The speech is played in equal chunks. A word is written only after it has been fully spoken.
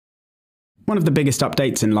One of the biggest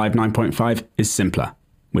updates in Live 9.5 is Simpler,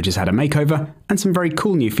 which has had a makeover and some very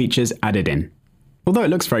cool new features added in. Although it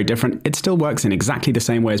looks very different, it still works in exactly the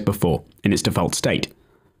same way as before, in its default state.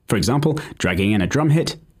 For example, dragging in a drum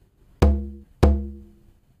hit,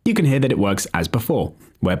 you can hear that it works as before,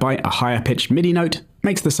 whereby a higher pitched MIDI note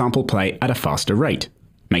makes the sample play at a faster rate,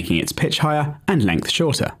 making its pitch higher and length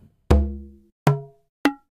shorter.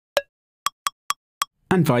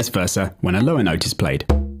 And vice versa when a lower note is played.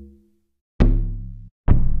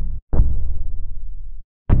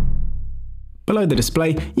 Below the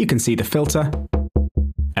display, you can see the filter,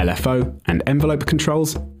 LFO, and envelope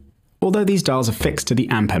controls, although these dials are fixed to the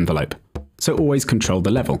amp envelope, so always control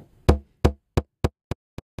the level.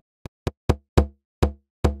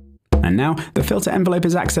 And now, the filter envelope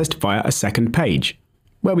is accessed via a second page,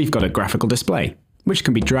 where we've got a graphical display, which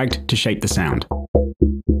can be dragged to shape the sound.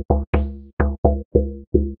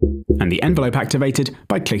 And the envelope activated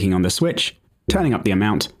by clicking on the switch, turning up the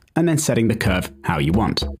amount, and then setting the curve how you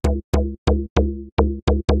want.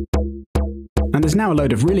 And there's now a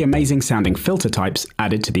load of really amazing sounding filter types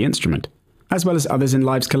added to the instrument, as well as others in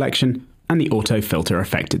Live's collection and the auto filter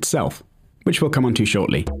effect itself, which we'll come onto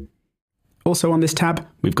shortly. Also on this tab,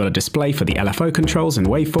 we've got a display for the LFO controls and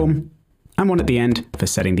waveform, and one at the end for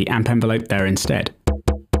setting the amp envelope there instead.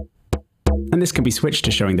 And this can be switched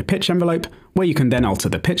to showing the pitch envelope, where you can then alter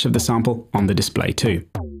the pitch of the sample on the display too.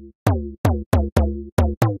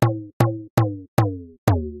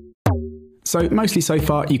 So mostly so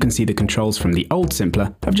far you can see the controls from the old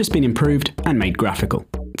Simpler have just been improved and made graphical,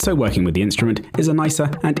 so working with the instrument is a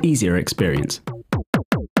nicer and easier experience.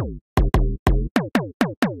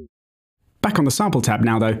 Back on the Sample tab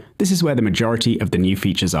now though, this is where the majority of the new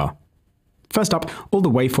features are. First up, all the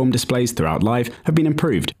waveform displays throughout Live have been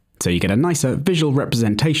improved, so you get a nicer visual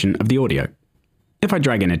representation of the audio. If I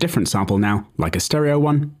drag in a different sample now, like a stereo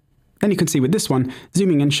one, then you can see with this one,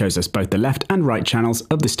 zooming in shows us both the left and right channels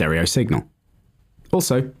of the stereo signal.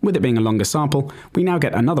 Also, with it being a longer sample, we now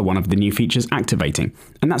get another one of the new features activating,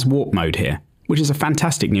 and that's warp mode here, which is a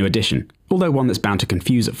fantastic new addition, although one that's bound to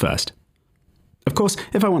confuse at first. Of course,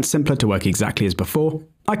 if I want Simpler to work exactly as before,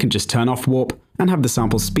 I can just turn off warp and have the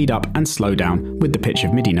sample speed up and slow down with the pitch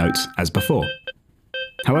of MIDI notes as before.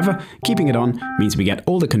 However, keeping it on means we get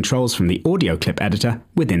all the controls from the audio clip editor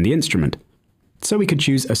within the instrument. So we could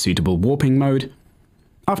choose a suitable warping mode,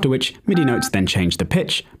 after which MIDI notes then change the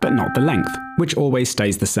pitch, but not the length, which always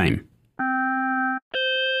stays the same.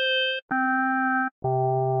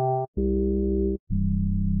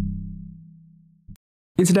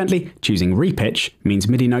 Incidentally, choosing repitch means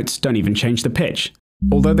MIDI notes don't even change the pitch,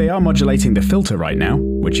 although they are modulating the filter right now,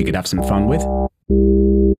 which you could have some fun with.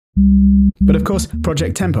 But of course,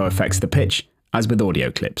 Project Tempo affects the pitch, as with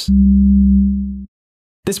audio clips.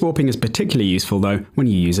 This warping is particularly useful though when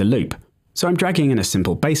you use a loop, so I'm dragging in a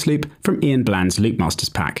simple bass loop from Ian Bland's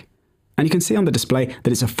Loopmasters pack, and you can see on the display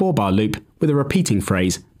that it's a 4-bar loop with a repeating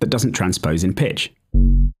phrase that doesn't transpose in pitch.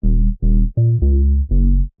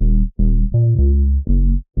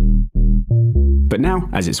 But now,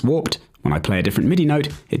 as it's warped, when I play a different MIDI note,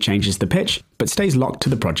 it changes the pitch, but stays locked to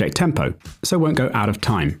the project tempo, so won't go out of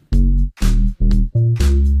time.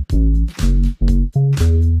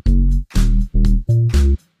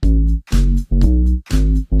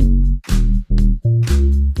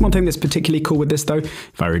 One thing that's particularly cool with this though,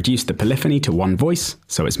 if I reduce the polyphony to one voice,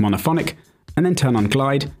 so it's monophonic, and then turn on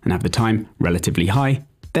glide and have the time relatively high,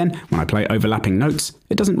 then when I play overlapping notes,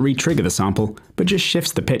 it doesn't re-trigger the sample, but just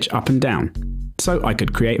shifts the pitch up and down. So I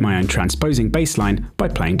could create my own transposing bass line by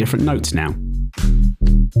playing different notes now.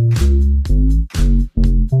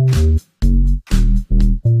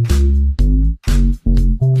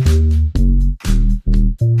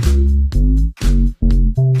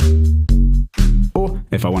 Or,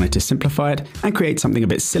 if I wanted to simplify it and create something a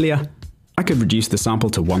bit sillier, I could reduce the sample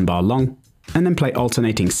to 1 bar long, and then play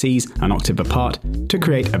alternating Cs an octave apart to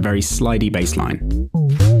create a very slidey bass line.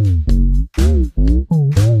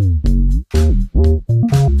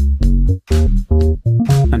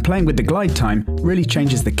 And playing with the glide time really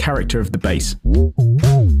changes the character of the bass.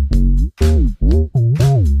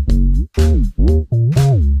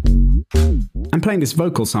 And playing this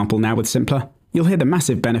vocal sample now with Simpler, you'll hear the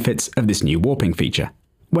massive benefits of this new warping feature,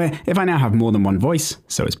 where if I now have more than one voice,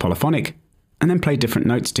 so it's polyphonic, and then play different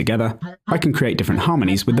notes together, I can create different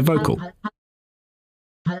harmonies with the vocal.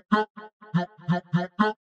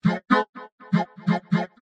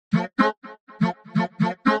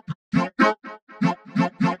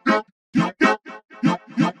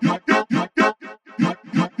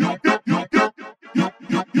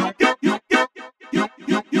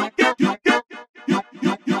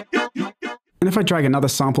 And if I I drag another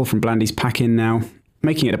sample from Blandy's pack in now,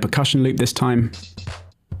 making it a percussion loop this time,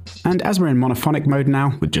 and as we're in monophonic mode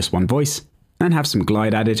now with just one voice, and have some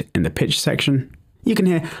glide added in the pitch section, you can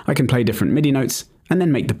hear I can play different MIDI notes and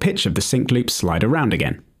then make the pitch of the sync loop slide around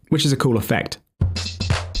again, which is a cool effect.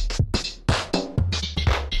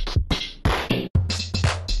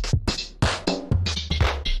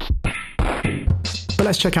 But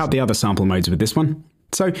let's check out the other sample modes with this one.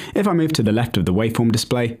 So if I move to the left of the waveform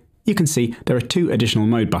display, you can see there are two additional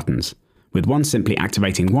mode buttons, with one simply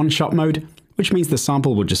activating one-shot mode, which means the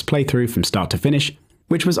sample will just play through from start to finish,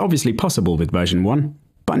 which was obviously possible with version 1,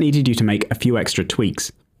 but needed you to make a few extra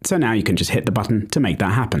tweaks. So now you can just hit the button to make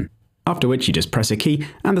that happen, after which you just press a key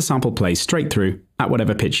and the sample plays straight through at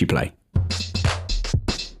whatever pitch you play.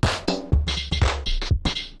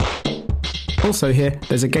 Also here,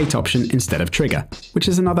 there's a gate option instead of trigger, which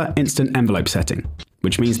is another instant envelope setting,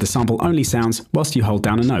 which means the sample only sounds whilst you hold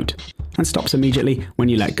down a note, and stops immediately when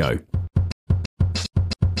you let go.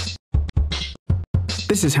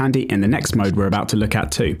 This is handy in the next mode we're about to look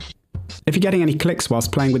at too. If you're getting any clicks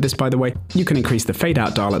whilst playing with this, by the way, you can increase the fade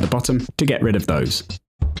out dial at the bottom to get rid of those.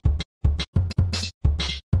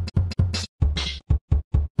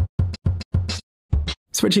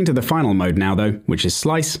 Switching to the final mode now though, which is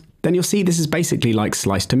slice, then you'll see this is basically like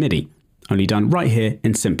slice to MIDI, only done right here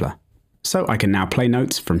in Simpler. So I can now play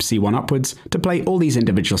notes from C1 upwards to play all these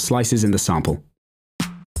individual slices in the sample.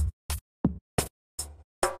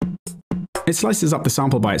 It slices up the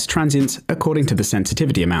sample by its transients according to the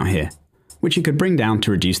sensitivity amount here, which you could bring down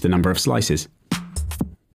to reduce the number of slices.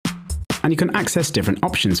 And you can access different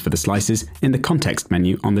options for the slices in the context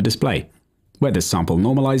menu on the display, where there's sample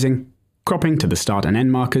normalizing, cropping to the start and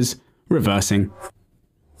end markers, reversing,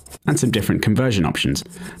 and some different conversion options.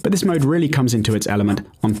 But this mode really comes into its element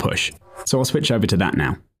on push, so I'll switch over to that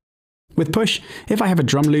now. With push, if I have a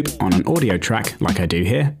drum loop on an audio track like I do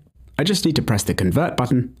here, I just need to press the convert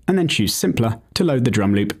button and then choose Simpler to load the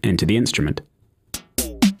drum loop into the instrument.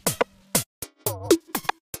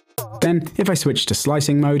 Then, if I switch to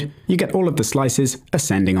slicing mode, you get all of the slices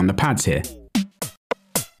ascending on the pads here.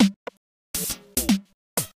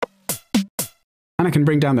 And I can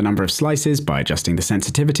bring down the number of slices by adjusting the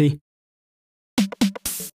sensitivity.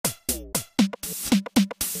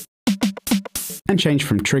 And change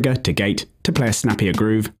from trigger to gate to play a snappier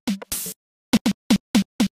groove.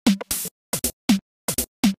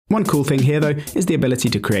 One cool thing here though is the ability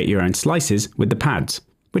to create your own slices with the pads,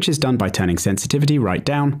 which is done by turning sensitivity right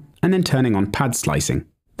down and then turning on pad slicing.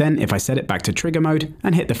 Then if I set it back to trigger mode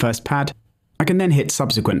and hit the first pad, I can then hit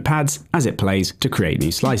subsequent pads as it plays to create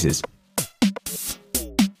new slices.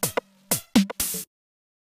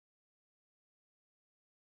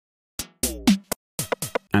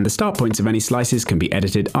 And the start points of any slices can be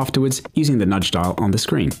edited afterwards using the nudge dial on the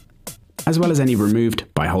screen, as well as any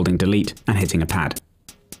removed by holding delete and hitting a pad.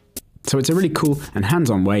 So it's a really cool and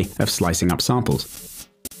hands-on way of slicing up samples.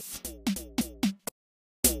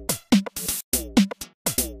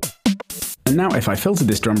 And now if I filter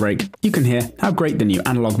this drum break, you can hear how great the new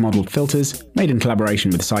analog modeled filters, made in collaboration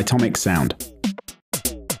with Cytomic, sound.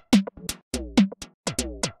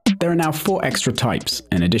 There are now 4 extra types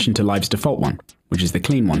in addition to Live's default one, which is the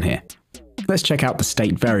clean one here. Let's check out the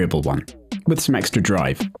state variable one, with some extra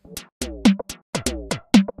drive.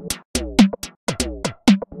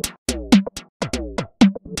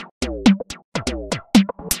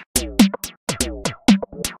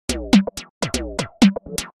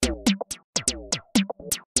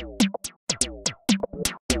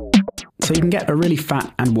 So you can get a really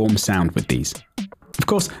fat and warm sound with these. Of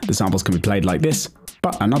course, the samples can be played like this,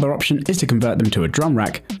 but another option is to convert them to a drum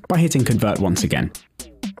rack by hitting convert once again,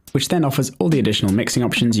 which then offers all the additional mixing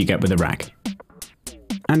options you get with a rack.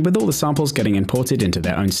 And with all the samples getting imported into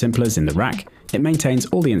their own simplers in the rack, it maintains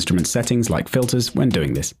all the instrument settings like filters when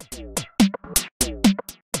doing this.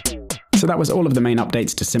 So that was all of the main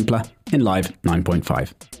updates to Simpler in Live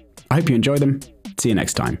 9.5. I hope you enjoy them. See you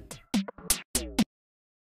next time.